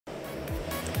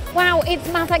Wow, it's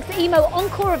Mazak's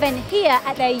EMOencore event here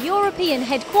at their European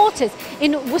headquarters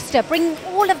in Worcester, bringing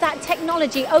all of that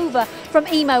technology over from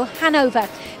EMO Hanover.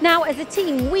 Now, as a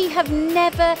team, we have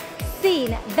never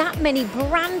seen that many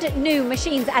brand new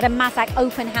machines at a Mazak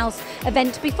open house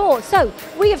event before. So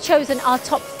we have chosen our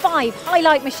top 5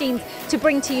 highlight machines to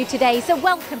bring to you today. So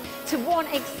welcome to one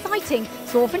exciting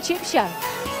Swarf and Chips show.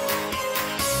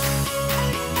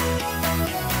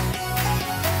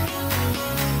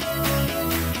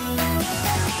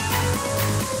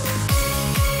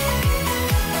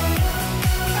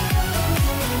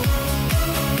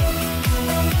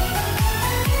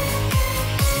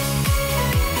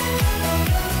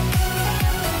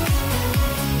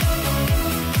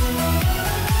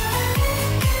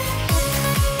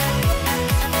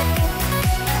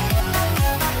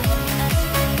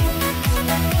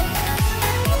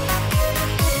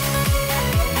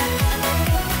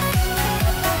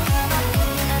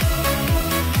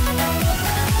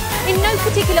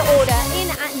 Particular order, in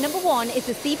at number 1 is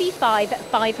the CB5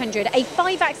 500, a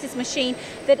 5-axis machine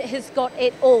that has got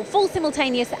it all, full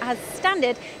simultaneous as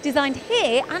standard, designed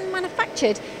here and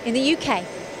manufactured in the UK.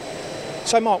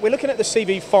 So Mark, we're looking at the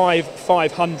CB5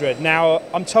 500. Now,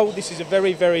 I'm told this is a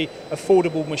very, very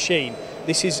affordable machine.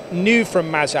 This is new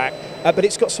from Mazak, but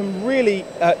it's got some really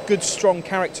good, strong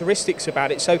characteristics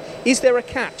about it. So is there a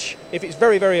catch if it's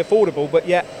very, very affordable, but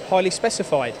yet highly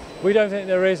specified? We don't think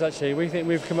there is, actually. We think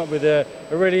we've come up with a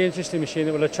really interesting machine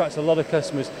that will attract a lot of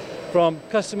customers, from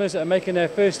customers that are making their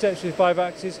first steps with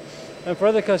 5-axis, and for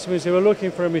other customers who are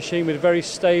looking for a machine with very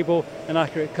stable and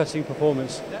accurate cutting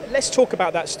performance. Let's talk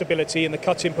about that stability and the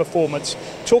cutting performance.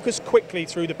 Talk us quickly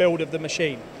through the build of the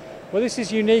machine. Well, this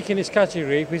is unique in its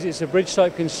category because it's a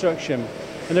bridge-type construction.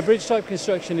 And the bridge-type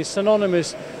construction is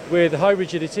synonymous with high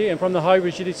rigidity, and from the high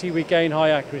rigidity we gain high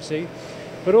accuracy.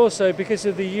 But also because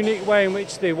of the unique way in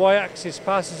which the y-axis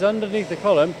passes underneath the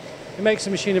column, it makes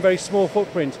the machine a very small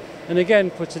footprint. And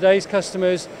again, for today's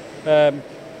customers,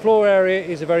 floor area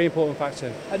is a very important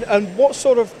factor. And what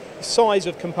sort of size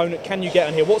of component can you get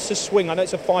on here? What's the swing? I know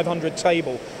it's a 500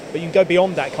 table, but you can go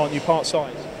beyond that, can't you, part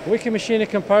size? We can machine a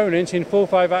component in full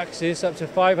 5-axis up to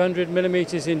 500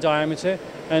 millimeters in diameter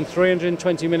and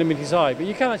 320 millimeters high. But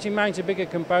you can actually mount a bigger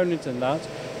component than that.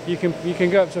 You can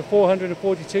go up to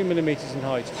 442 millimeters in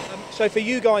height. So for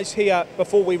you guys here,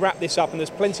 before we wrap this up, and there's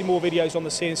plenty more videos on the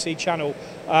CNC channel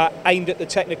aimed at the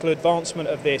technical advancement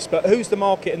of this, but who's the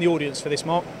market and the audience for this,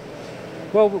 Mark?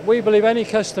 Well, we believe any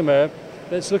customer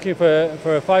that's looking for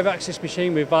a 5-axis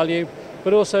machine with value,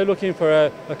 but also looking for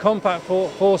a compact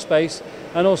floor space,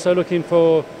 and also looking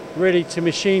for really to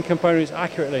machine components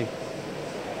accurately.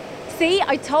 See,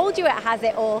 I told you it has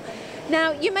it all.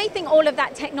 Now, you may think all of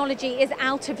that technology is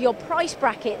out of your price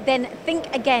bracket, then think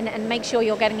again and make sure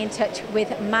you're getting in touch with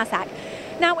Mazak.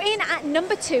 Now, in at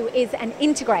number 2 is an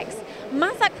Integrex.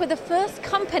 Mazak were the first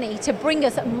company to bring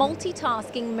us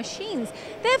multitasking machines.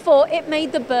 Therefore, it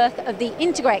made the birth of the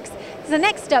Integrex. The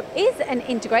next up is an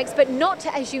Integrex, but not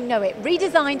as you know it,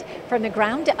 redesigned from the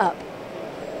ground up.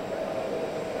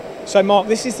 So Mark,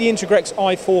 this is the Integrex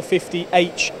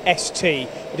i450H ST,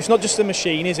 but it's not just a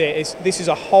machine, is it? This is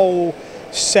a whole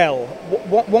cell.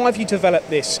 Why have you developed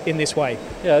this in this way?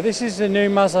 Yeah, this is the new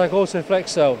Mazak AutoFlex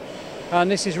cell, and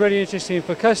this is really interesting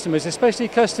for customers, especially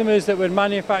customers that would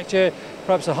manufacture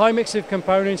perhaps a high mix of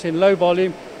components in low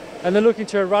volume, and they're looking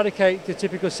to eradicate the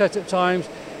typical setup times,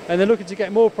 and they're looking to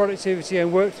get more productivity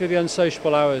and work through the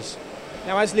unsociable hours.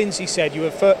 Now, as Lindsay said, you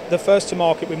were the first to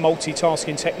market with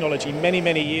multitasking technology many,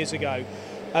 many years ago,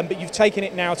 but you've taken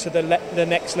it now to the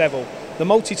next level. The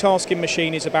multitasking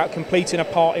machine is about completing a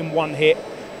part in one hit,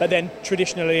 but then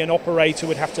traditionally an operator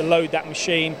would have to load that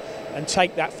machine and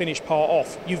take that finished part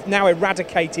off. You've now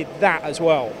eradicated that as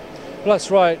well. Well,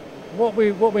 that's right. What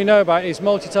we know about is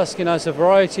multitasking has a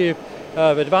variety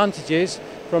of advantages,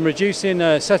 from reducing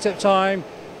setup time,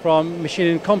 from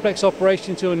machining complex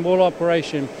operation to in-wall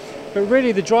operation. But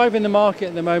really the drive in the market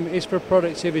at the moment is for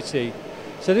productivity.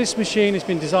 So this machine has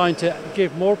been designed to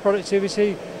give more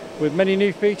productivity with many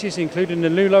new features, including the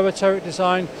new lower turret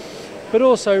design, but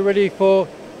also really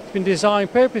it's been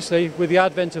designed purposely with the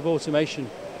advent of automation.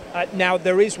 Now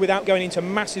there is, without going into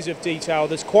masses of detail,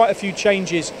 there's quite a few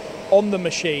changes on the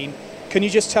machine. Can you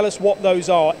just tell us what those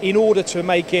are in order to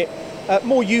make it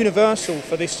more universal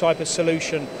for this type of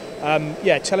solution?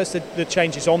 Yeah, tell us the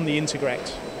changes on the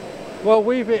Integrex. Well,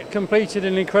 we've completed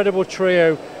an incredible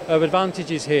trio of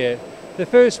advantages here. The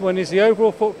first one is the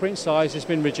overall footprint size has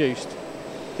been reduced.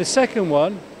 The second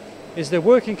one is the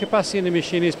working capacity in the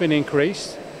machine has been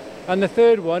increased. And the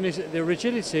third one is that the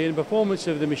rigidity and performance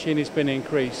of the machine has been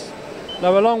increased.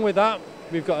 Now, along with that,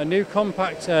 we've got a new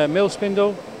compact mill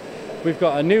spindle, We've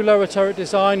got a new lower turret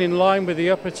design in line with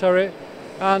the upper turret,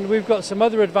 and we've got some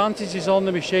other advantages on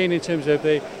the machine in terms of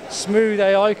the smooth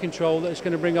AI control that's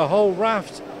going to bring a whole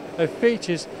raft of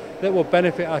features that will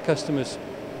benefit our customers.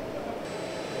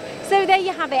 So there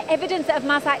you have it, evidence of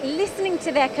Mazak listening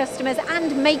to their customers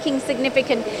and making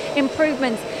significant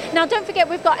improvements. Now don't forget,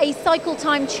 we've got a cycle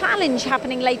time challenge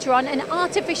happening later on, an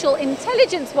artificial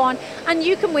intelligence one, and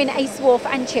you can win a Swarf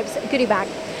and Chips goodie bag.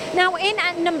 Now in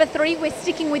at number 3, we're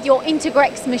sticking with your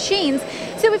Integrex machines.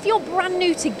 So if you're brand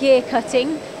new to gear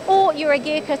cutting, or you're a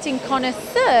gear cutting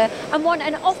connoisseur and want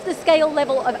an off the scale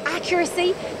level of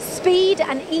accuracy, speed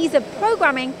and ease of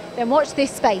programming, then watch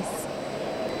this space.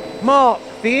 Mark,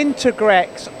 the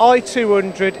Integrex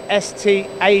i200 ST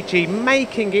AG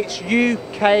making its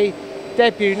UK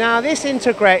debut. Now this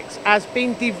Integrex has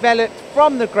been developed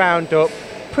from the ground up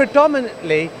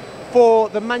predominantly for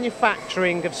the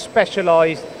manufacturing of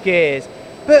specialised gears.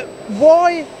 But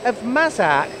why have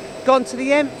Mazak gone to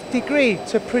the nth degree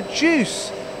to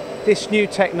produce this new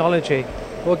technology?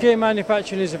 Well, gear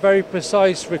manufacturing is a very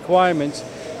precise requirement,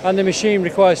 and the machine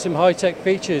requires some high-tech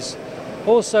features.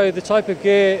 Also, the type of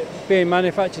gear being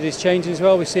manufactured is changing as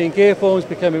well. We're seeing gear forms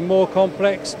becoming more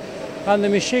complex, and the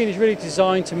machine is really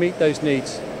designed to meet those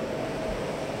needs.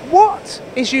 What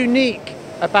is unique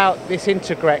about this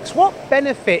Integrex? What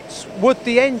benefits would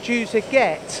the end user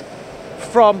get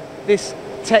from this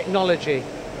technology?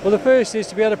 Well, the first is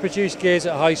to be able to produce gears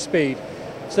at high speed.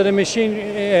 So the machine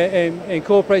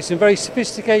incorporates some very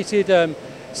sophisticated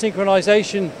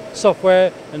synchronization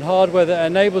software and hardware that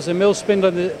enables the mill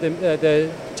spindle and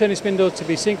the turning spindle to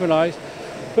be synchronized.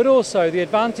 But also the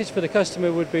advantage for the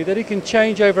customer would be that he can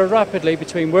change over rapidly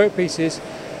between workpieces,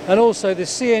 and also the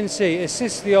CNC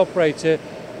assists the operator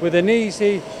with an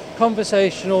easy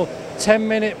conversational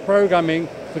 10-minute programming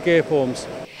for gear forms.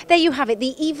 There you have it,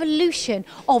 the evolution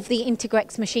of the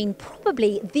Integrex machine,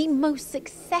 probably the most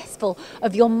successful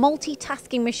of your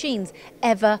multitasking machines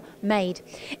ever made.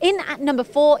 In at number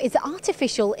 4 is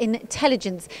artificial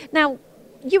intelligence. Now,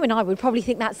 you and I would probably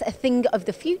think that's a thing of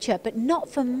the future, but not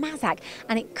for Mazak,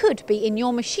 and it could be in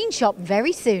your machine shop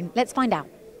very soon. Let's find out.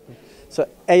 So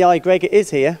AI, Greg, it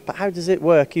is here, but how does it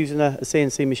work using a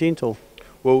CNC machine tool?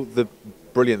 Well, the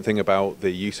brilliant thing about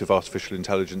the use of artificial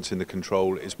intelligence in the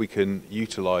control is we can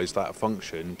utilise that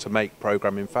function to make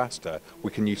programming faster.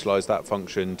 We can utilise that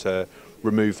function to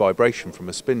remove vibration from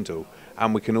a spindle,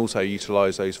 and we can also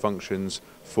utilise those functions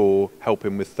for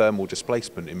helping with thermal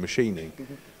displacement in machining.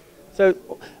 So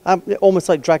almost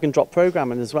like drag and drop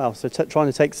programming as well, so trying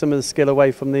to take some of the skill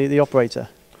away from the operator.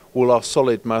 Well, our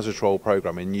solid Mazak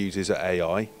programming uses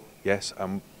AI, yes,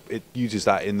 and it uses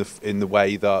that in the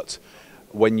way that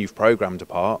when you've programmed a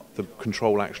part, the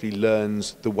control actually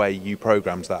learns the way you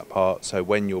programmed that part, so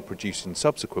when you're producing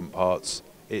subsequent parts,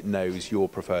 it knows your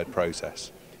preferred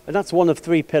process. And that's one of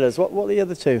 3 pillars. What are the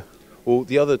other 2? Well,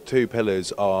 the other 2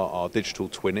 pillars are our digital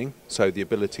twinning, so the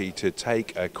ability to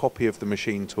take a copy of the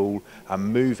machine tool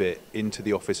and move it into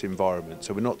the office environment.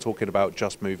 So we're not talking about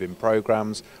just moving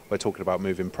programs, we're talking about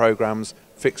moving programs,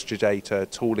 fixture data,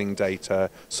 tooling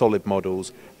data, solid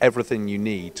models, everything you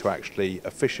need to actually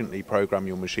efficiently program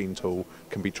your machine tool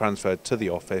can be transferred to the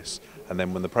office, and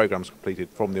then when the program's completed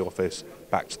from the office,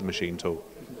 back to the machine tool.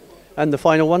 And the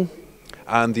final one?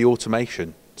 And the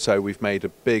automation. So we've made a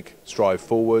big stride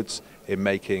forwards in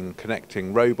making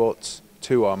connecting robots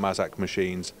to our Mazak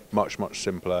machines much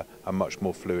simpler and much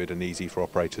more fluid and easy for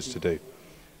operators to do.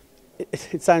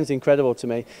 It sounds incredible to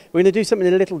me. We're going to do something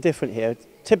a little different here.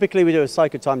 Typically we do a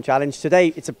cycle time challenge. Today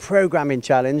it's a programming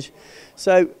challenge.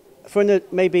 So for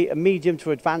maybe a medium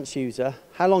to advanced user,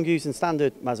 how long using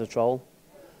standard Mazak?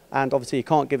 And obviously you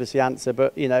can't give us the answer,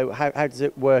 but you know, how does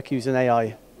it work using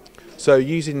AI? So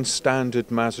using standard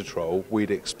Mazak,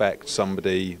 we'd expect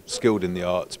somebody skilled in the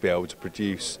art to be able to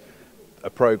produce a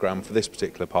program for this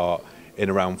particular part in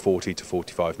around 40 to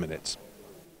 45 minutes.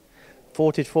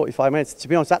 40 to 45 minutes. To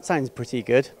be honest, that sounds pretty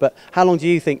good. But how long do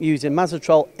you think using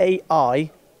Mazak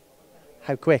AI,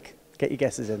 how quick? Get your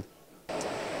guesses in.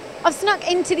 I've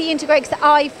snuck into the Integrex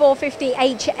i450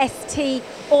 HST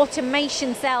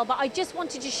automation cell, but I just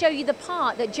wanted to show you the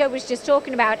part that Joe was just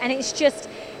talking about, and it's just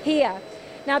here.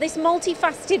 Now this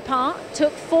multifaceted part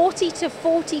took 40 to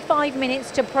 45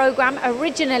 minutes to program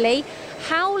originally.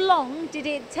 How long did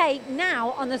it take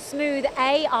now on the smooth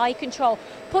AI control?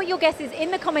 Put your guesses in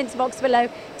the comments box below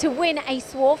to win a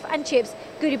Swarf and Chips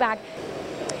goodie bag.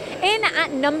 In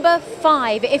at number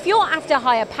 5, if you're after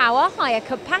higher power, higher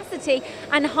capacity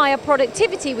and higher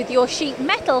productivity with your sheet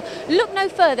metal, look no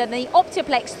further than the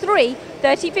Optiplex 3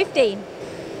 3015.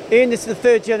 Ian, this is the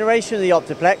 3rd generation of the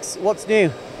Optiplex. What's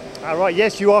new? Right,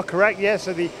 yes, you are correct. Yes,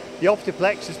 so the The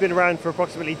Optiplex has been around for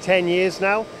approximately 10 years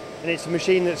now, and it's a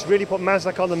machine that's really put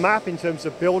Mazak on the map in terms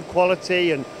of build quality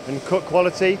and cook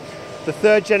quality. The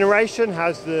third generation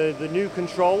has the new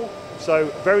control, so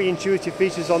very intuitive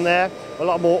features on there, a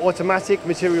lot more automatic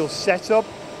material setup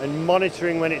and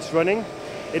monitoring when it's running.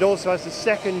 It also has the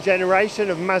second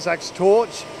generation of Mazak's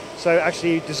torch, so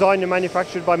actually designed and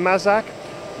manufactured by Mazak.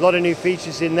 A lot of new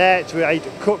features in there to aid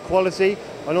cook quality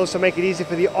and also make it easy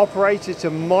for the operator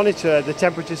to monitor the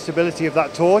temperature stability of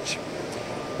that torch.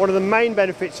 One of the main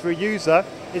benefits for a user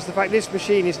is the fact this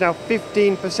machine is now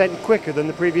 15% quicker than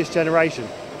the previous generation.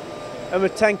 And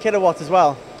with 10 kilowatts as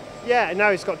well. Yeah, and now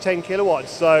it's got 10 kilowatts,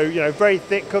 so very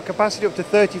thick cook capacity, up to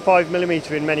 35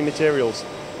 millimeter in many materials.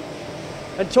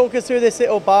 And talk us through this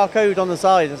little barcode on the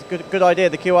side. It's a good idea,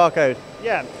 the QR code.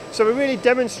 Yeah, so we're really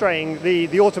demonstrating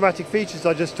the automatic features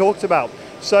I just talked about.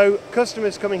 So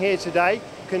customers coming here today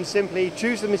can simply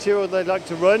choose the material they'd like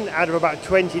to run out of about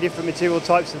 20 different material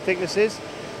types and thicknesses.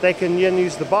 They can then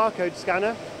use the barcode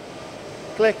scanner,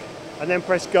 click, and then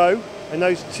press go. And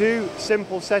those two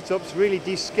simple setups, really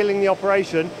de-skilling the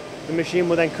operation, the machine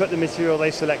will then cut the material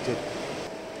they selected.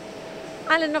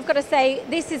 Alan, I've got to say,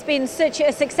 this has been such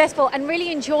a successful and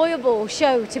really enjoyable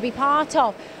show to be part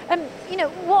of.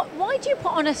 Why do you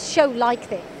put on a show like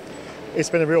this? It's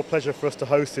been a real pleasure for us to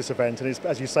host this event, and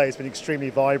as you say, it's been extremely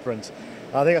vibrant.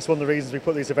 I think that's one of the reasons we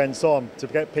put these events on, to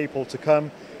get people to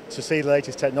come to see the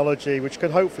latest technology, which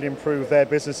can hopefully improve their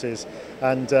businesses,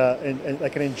 and they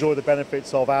can enjoy the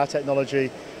benefits of our technology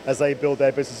as they build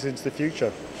their businesses into the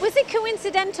future. Was it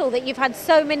coincidental that you've had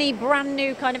so many brand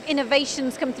new kind of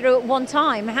innovations come through at one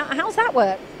time? How's that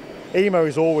work? EMO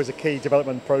is always a key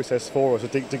development process for us, a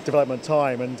development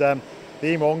time, and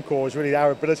the EMOencore is really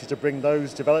our ability to bring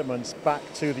those developments back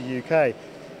to the UK.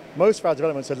 Most of our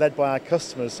developments are led by our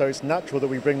customers, so it's natural that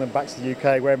we bring them back to the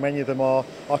UK, where many of them are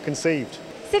conceived.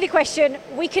 Silly question,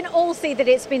 we can all see that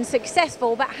it's been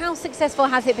successful, but how successful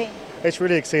has it been? It's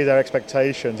really exceeded our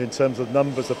expectations in terms of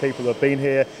numbers of people that have been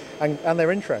here and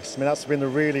their interest. I mean, that's been the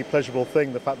really pleasurable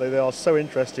thing, the fact that they are so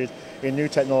interested in new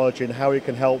technology and how it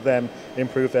can help them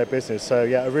improve their business. So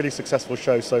yeah, a really successful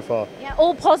show so far. Yeah,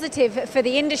 all positive for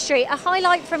the industry. A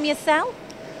highlight from yourself?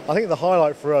 I think the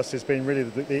highlight for us has been really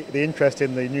the interest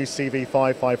in the new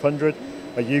CV500,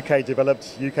 a UK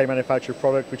developed, UK manufactured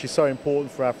product, which is so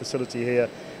important for our facility here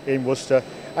in Worcester,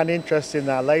 and interest in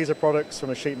our laser products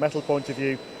from a sheet metal point of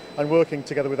view, and working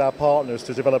together with our partners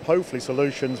to develop hopefully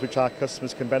solutions which our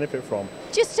customers can benefit from.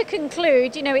 Just to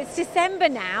conclude, it's December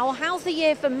now. How's the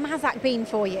year for Mazak been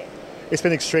for you? It's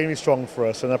been extremely strong for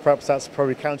us, and perhaps that's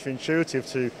probably counterintuitive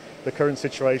to the current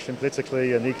situation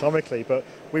politically and economically, but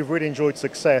we've really enjoyed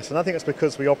success, and I think it's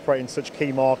because we operate in such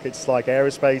key markets like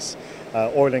aerospace,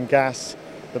 oil and gas,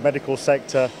 the medical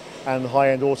sector and the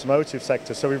high-end automotive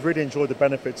sector, so we've really enjoyed the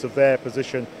benefits of their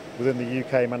position within the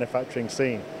UK manufacturing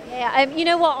scene. Yeah, you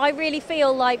know what, I really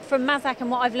feel like from Mazak and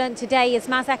what I've learned today is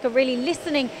Mazak are really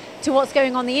listening to what's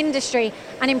going on in the industry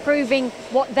and improving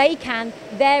what they can,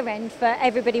 their end, for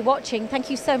everybody watching. Thank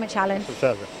you so much, Alan. It's a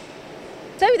pleasure.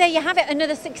 So there you have it,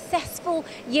 another successful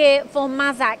year for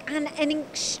Mazak and an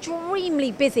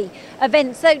extremely busy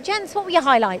event. So gents, what were your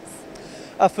highlights?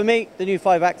 For me, the new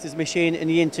 5-axis machine and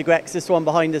the Integrex, this one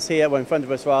behind us here, well in front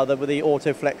of us rather, with the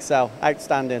AutoFlex cell,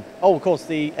 outstanding. Oh, of course,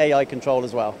 the AI control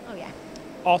as well. Oh yeah.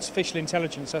 Artificial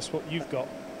intelligence, that's what you've got,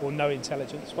 or no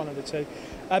intelligence, one of the two.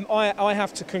 I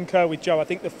have to concur with Joe. I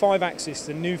think the 5-axis,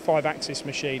 the new 5-axis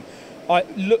machine,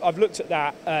 I've looked at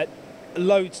that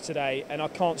loads today, and I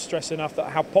can't stress enough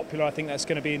that how popular I think that's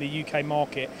going to be in the UK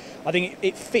market. I think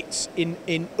it fits in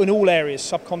all areas,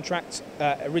 subcontract,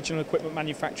 original equipment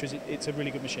manufacturers. It's a really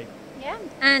good machine. Yeah,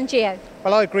 and Gio?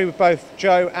 Well, I agree with both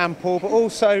Joe and Paul, but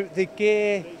also the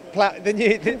gear... But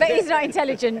he's not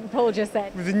intelligent, Paul just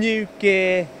said. The new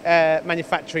gear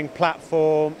manufacturing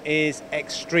platform is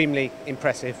extremely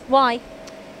impressive. Why?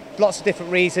 Lots of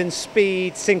different reasons: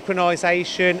 speed,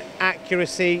 synchronization,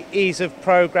 accuracy, ease of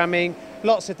programming,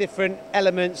 lots of different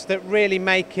elements that really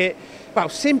make it, well,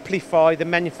 simplify the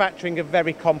manufacturing of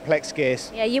very complex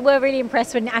gears. Yeah, you were really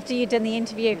impressed after you'd done the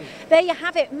interview. There you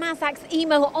have it, Mazak's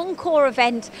EMOencore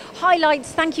event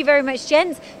highlights. Thank you very much,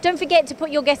 gents. Don't forget to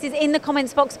put your guesses in the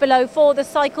comments box below for the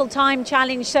Cycle Time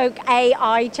Challenge, so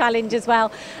AI Challenge as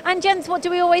well. And gents, what do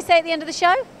we always say at the end of the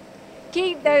show?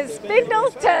 Keep those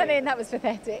spindles turning. That was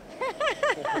pathetic.